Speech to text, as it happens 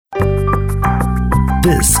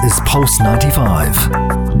This is Pulse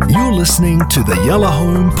 95. You're listening to the Yellow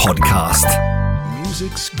Home Podcast.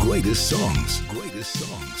 Music's greatest songs.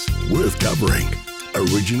 Worth covering.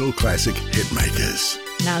 Original classic hitmakers.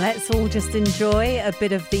 Now let's all just enjoy a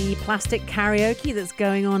bit of the plastic karaoke that's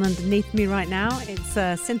going on underneath me right now. It's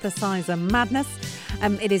synthesizer madness.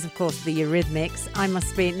 It is, of course, the Eurythmics.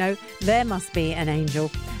 There must be an angel.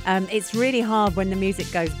 It's really hard when the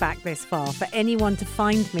music goes back this far for anyone to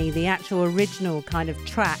find me the actual original kind of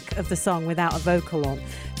track of the song without a vocal on.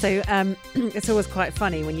 So it's always quite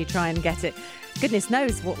funny when you try and get it. Goodness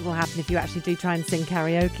knows what will happen if you actually do try and sing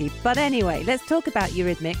karaoke. But anyway, let's talk about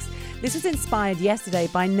Eurythmics. This was inspired yesterday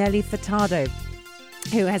by Nelly Furtado,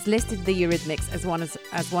 who has listed the Eurythmics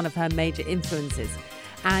as one of her major influences.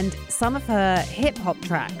 And some of her hip-hop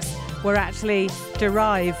tracks were actually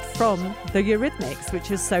derived from the Eurythmics, which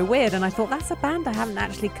is so weird. And I thought, that's a band I haven't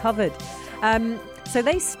actually covered. So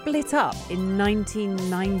they split up in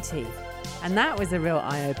 1990. And that was a real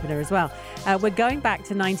eye-opener as well. We're going back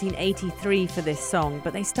to 1983 for this song,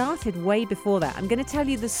 but they started way before that. I'm going to tell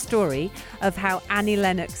you the story of how Annie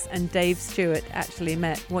Lennox and Dave Stewart actually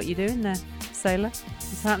met. What you doing there, Sailor?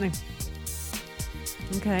 What's happening?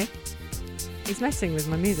 Okay. He's messing with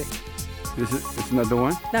my music. It's not the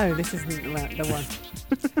one? No, this isn't the one.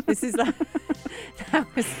 This is like...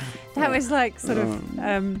 that was like sort of...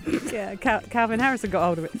 Calvin Harrison got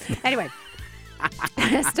hold of it. Anyway...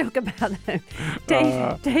 Let's talk about them.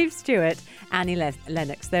 Dave Stewart, Annie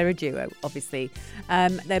Lennox. They're a duo, obviously.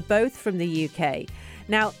 They're both from the UK.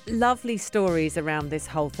 Now, lovely stories around this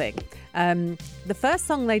whole thing. The first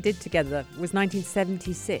song they did together was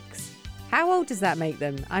 1976. How old does that make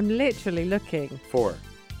them? I'm literally looking. 4.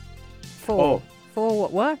 4. Oh. 4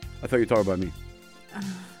 what? I thought you were talking about me.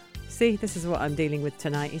 See, this is what I'm dealing with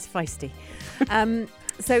tonight. He's feisty.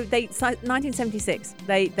 So 1976,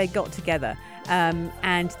 they got together.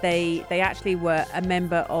 And they actually were a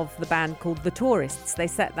member of the band called The Tourists. They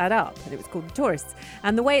set that up, and it was called The Tourists.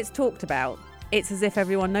 And the way it's talked about, it's as if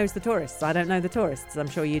everyone knows The Tourists. I don't know The Tourists. I'm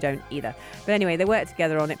sure you don't either. But anyway, they worked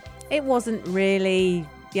together on it. It wasn't really,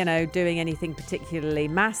 doing anything particularly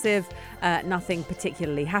massive. Nothing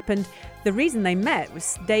particularly happened. The reason they met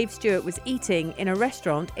was Dave Stewart was eating in a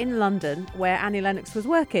restaurant in London where Annie Lennox was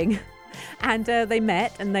working. And they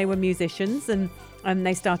met, and they were musicians, and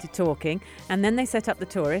they started talking, and then they set up The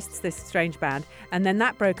Tourists, this strange band, and then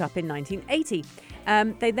that broke up in 1980.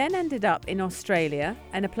 They then ended up in Australia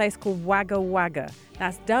in a place called Wagga Wagga.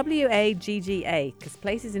 That's Wagga, because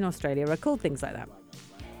places in Australia are called things like that.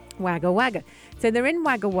 Wagga Wagga. So they're in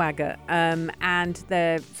Wagga Wagga, and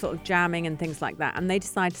they're sort of jamming and things like that, and they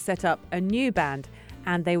decide to set up a new band,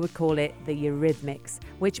 and they would call it the Eurythmics,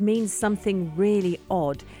 which means something really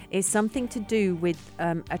odd. It's something to do with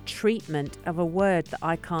a treatment of a word that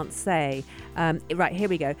I can't say. Right, here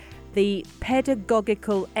we go. The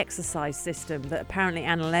pedagogical exercise system that apparently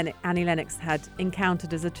Annie Lennox had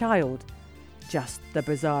encountered as a child. Just the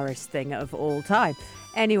bizarrest thing of all time.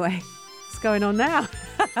 Anyway, what's going on now?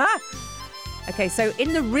 Okay, so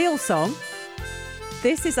in the real song,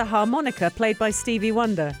 this is a harmonica played by Stevie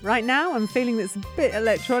Wonder. Right now, I'm feeling it's a bit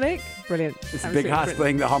electronic. Brilliant. It's Big Haas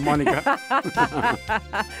playing the harmonica.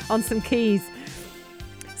 On some keys.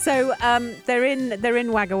 So they're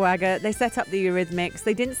in Wagga Wagga. They set up the Eurythmics.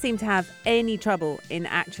 They didn't seem to have any trouble in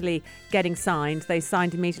actually getting signed. They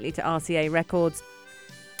signed immediately to RCA Records.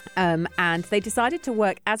 And they decided to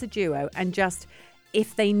work as a duo and just...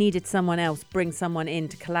 if they needed someone else, bring someone in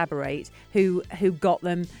to collaborate who got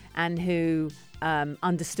them and who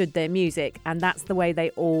understood their music. And that's the way they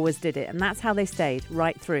always did it. And that's how they stayed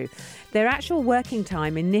right through. Their actual working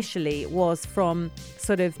time initially was from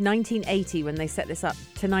sort of 1980 when they set this up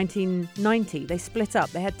to 1990. They split up.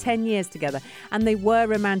 They had 10 years together. And they were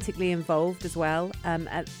romantically involved as well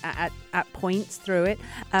at points through it.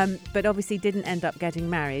 But obviously didn't end up getting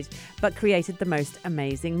married, but created the most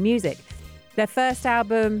amazing music. Their first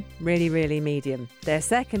album, really, really medium. Their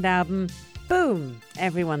second album, boom,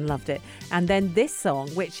 everyone loved it. And then this song,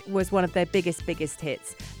 which was one of their biggest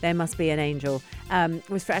hits, There Must Be an Angel,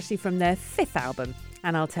 was actually from their fifth album.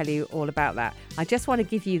 And I'll tell you all about that. I just want to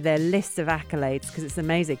give you their list of accolades because it's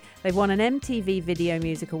amazing. They've won an MTV Video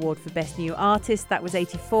Music Award for Best New Artist. That was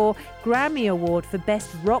 84. Grammy Award for Best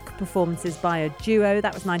Rock Performances by a Duo.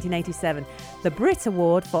 That was 1987. The Brit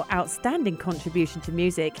Award for Outstanding Contribution to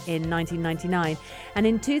Music in 1999. And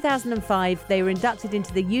in 2005, they were inducted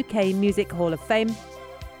into the UK Music Hall of Fame.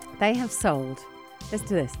 They have sold, listen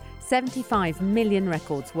to this, 75 million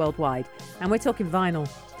records worldwide. And we're talking vinyl.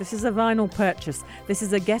 This is a vinyl purchase. This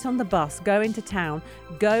is a get on the bus, go into town,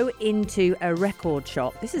 go into a record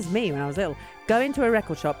shop. This is me when I was little. Go into a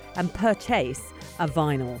record shop and purchase a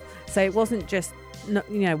vinyl. So it wasn't just,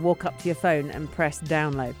 walk up to your phone and press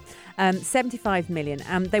download. 75 million.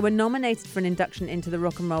 They were nominated for an induction into the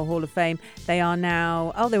Rock and Roll Hall of Fame. They are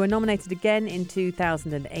now, they were nominated again in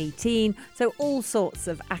 2018. So all sorts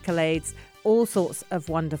of accolades, all sorts of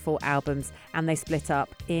wonderful albums. And they split up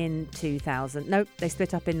in 2000. No, they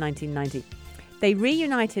split up in 1990. They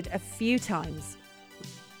reunited a few times.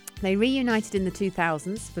 They reunited in the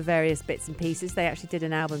 2000s for various bits and pieces. They actually did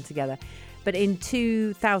an album together. But in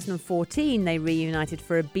 2014, they reunited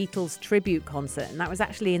for a Beatles tribute concert, and that was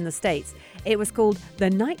actually in the States. It was called The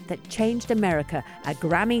Night That Changed America, a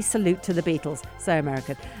Grammy salute to the Beatles. So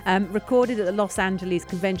American. Recorded at the Los Angeles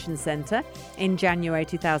Convention Center in January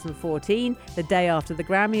 2014, the day after the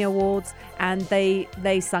Grammy Awards, and they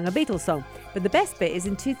sung a Beatles song. But the best bit is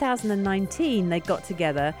in 2019, they got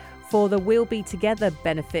together for the We'll Be Together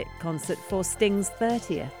benefit concert for Sting's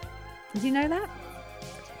 30th. Did you know that?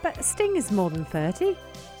 But Sting is more than 30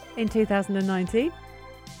 in 2019.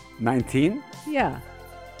 19? Yeah.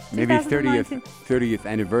 Maybe 30th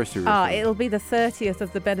anniversary. It'll be the 30th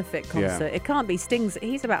of the benefit concert. Yeah. It can't be Sting's.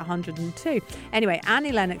 He's about 102. Anyway,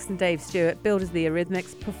 Annie Lennox and Dave Stewart, billed as the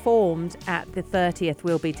Eurythmics, performed at the 30th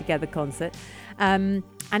We'll Be Together concert. And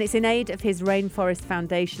it's in aid of his Rainforest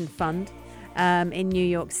Foundation Fund. In New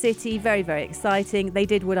York City. Very, very exciting. They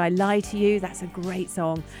did Would I Lie to You? That's a great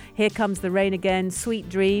song. Here Comes the Rain Again, Sweet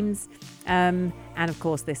Dreams, and of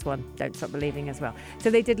course this one, Don't Stop Believing as well. So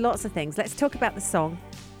they did lots of things. Let's talk about the song.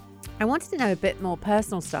 I wanted to know a bit more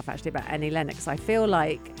personal stuff actually about Annie Lennox. I feel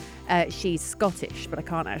like she's Scottish, but I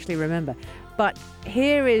can't actually remember. But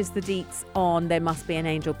here is the deets on There Must Be an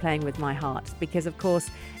Angel Playing With My Heart, because of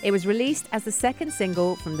course it was released as the second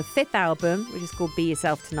single from the 5th album, which is called Be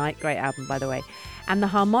Yourself Tonight. Great album, by the way. And the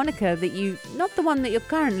harmonica that not the one that you're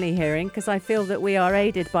currently hearing, because I feel that we are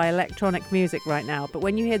aided by electronic music right now, but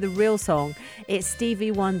when you hear the real song, it's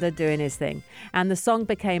Stevie Wonder doing his thing. And the song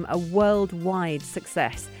became a worldwide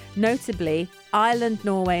success, notably Ireland,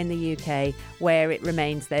 Norway and the UK, where it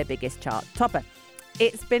remains their biggest chart topper.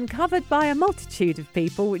 It's been covered by a multitude of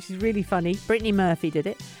people, which is really funny. Brittany Murphy did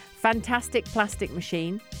it. Fantastic Plastic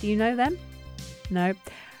Machine. Do you know them? No.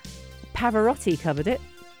 Pavarotti covered it.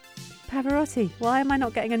 Pavarotti. Why am I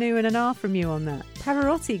not getting an ooh and an ah from you on that?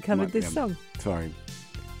 Pavarotti covered this song. Sorry.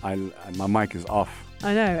 My mic is off.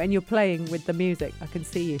 I know, and you're playing with the music. I can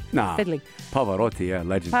see you fiddling. Pavarotti, yeah,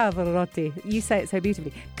 legend. Pavarotti. You say it so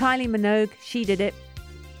beautifully. Kylie Minogue, she did it.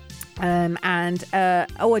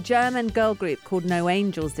 A German girl group called No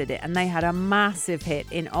Angels did it, and they had a massive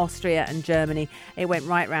hit in Austria and Germany. It went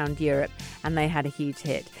right round Europe and they had a huge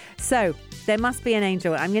hit. So There Must Be an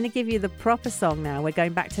Angel. I'm going to give you the proper song now. We're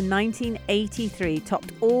going back to 1983,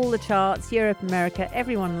 topped all the charts, Europe, America,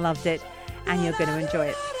 everyone loved it, and you're going to enjoy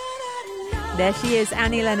it. There she is,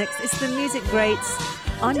 Annie Lennox. It's the Music Greats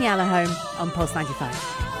on Yellow Home on Pulse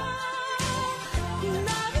 95.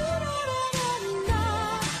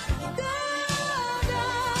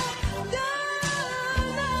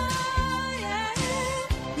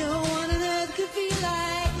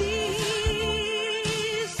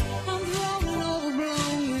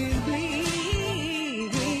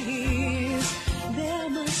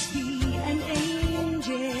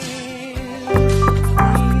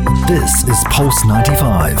 This is Pulse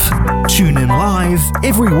 95. Tune in live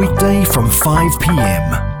every weekday from 5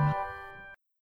 p.m.